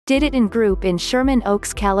Diditan Group in Sherman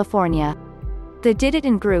Oaks, California. The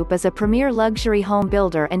Diditan Group is a premier luxury home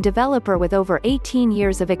builder and developer with over 18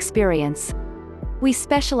 years of experience. We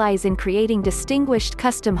specialize in creating distinguished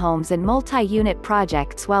custom homes and multi-unit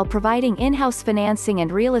projects while providing in-house financing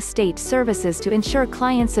and real estate services to ensure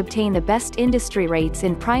clients obtain the best industry rates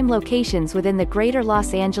in prime locations within the greater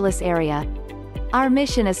Los Angeles area. Our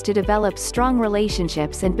mission is to develop strong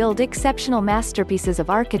relationships and build exceptional masterpieces of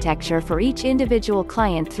architecture for each individual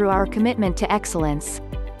client through our commitment to excellence.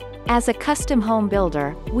 As a custom home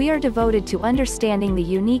builder, we are devoted to understanding the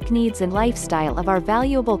unique needs and lifestyle of our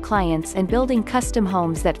valuable clients and building custom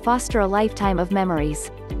homes that foster a lifetime of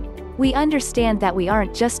memories. We understand that we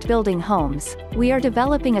aren't just building homes, we are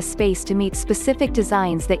developing a space to meet specific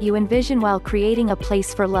designs that you envision while creating a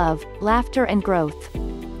place for love, laughter and growth.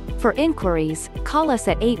 For inquiries, call us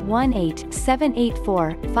at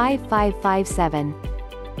 818-784-5557.